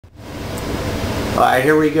Alright,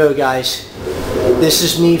 here we go, guys. This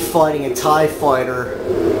is me fighting a Thai fighter,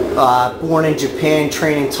 born in Japan,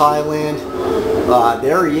 trained in Thailand.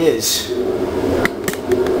 There he is.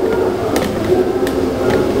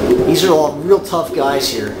 These are all real tough guys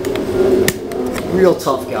here. Real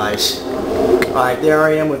tough guys. Alright, there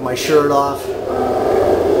I am with my shirt off.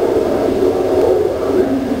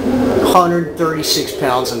 136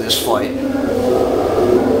 pounds in this fight.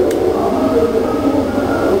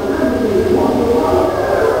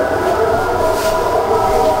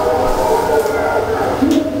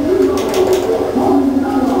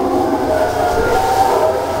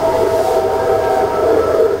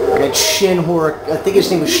 Shin I think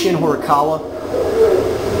his name was Shin Horikawa.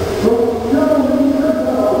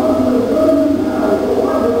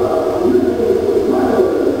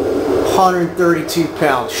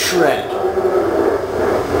 £132 shred.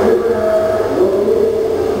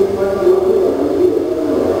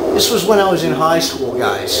 This was when I was in high school,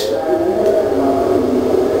 guys. I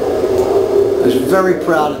was very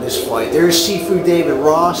proud of this fight. There's Sifu David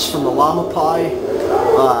Ross from the Llama Pie.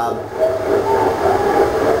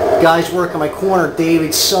 Guys working my corner,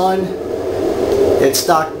 David's son. It's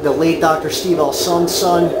the late Dr. Steve L. Sun's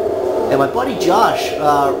son. And my buddy Josh,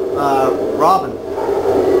 Robin.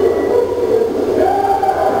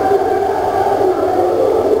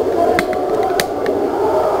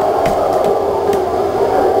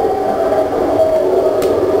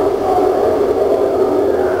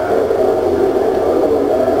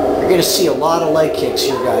 You're going to see a lot of leg kicks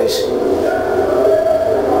here, guys.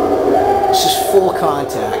 This is full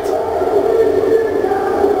contact.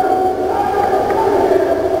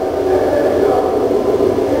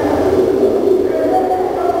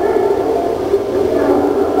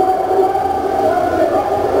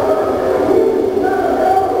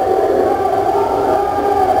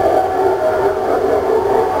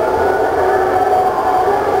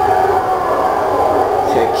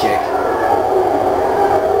 Kick.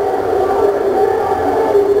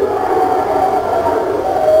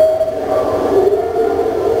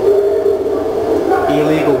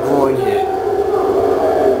 Illegal groin hit.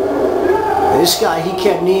 This guy, he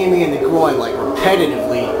kept kneeing me in the groin like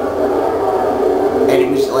repetitively, and it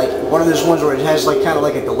was like one of those ones where it has like kind of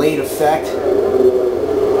like a delayed effect.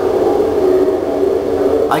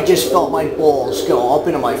 I just felt my balls go up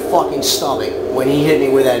into my fucking stomach when he hit me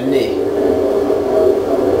with that knee.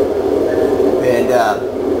 And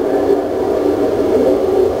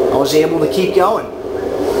I was able to keep going.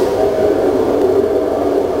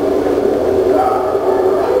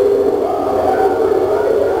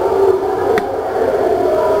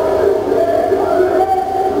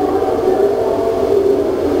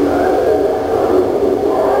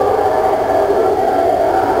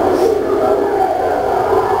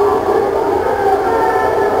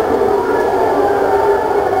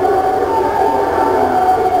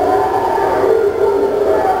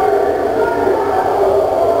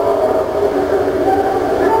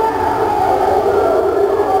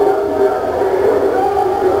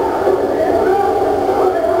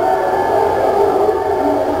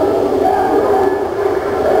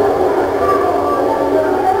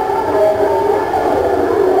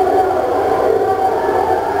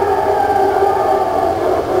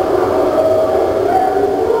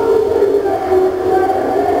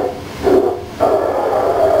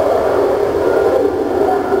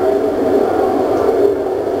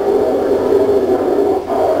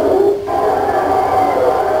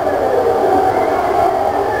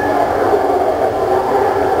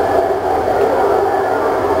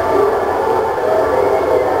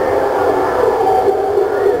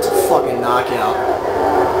 Knockout.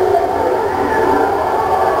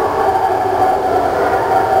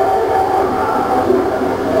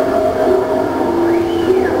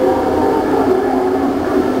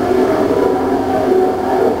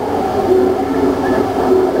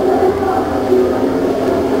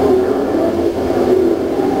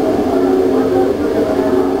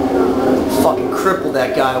 Fucking crippled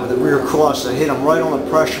that guy with a rear cross. I hit him right on the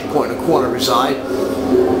pressure point in the corner of his eye.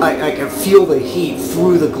 I can feel the heat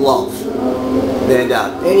through the glove. And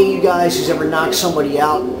any of you guys who's ever knocked somebody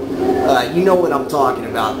out, you know what I'm talking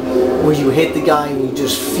about. Where you hit the guy and you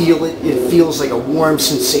just feel it. It feels like a warm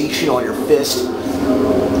sensation on your fist.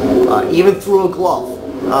 Even through a glove.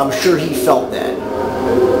 I'm sure he felt that.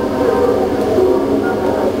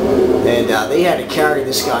 And they had to carry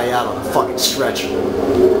this guy out on a fucking stretcher.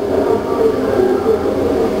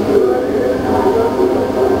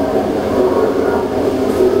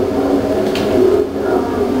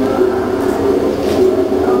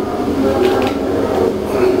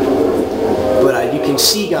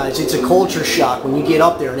 see, guys, it's a culture shock when you get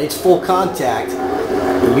up there and it's full contact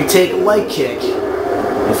and you take a leg kick.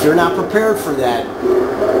 If you're not prepared for that,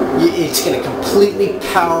 it's going to completely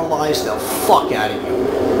paralyze the fuck out of you.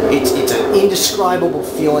 It's an indescribable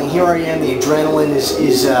feeling. Here I am, the adrenaline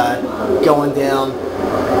is going down,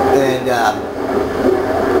 and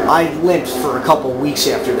I limped for a couple weeks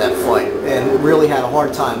after that fight and really had a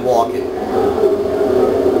hard time walking.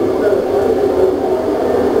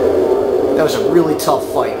 That was a really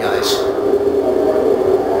tough fight, guys.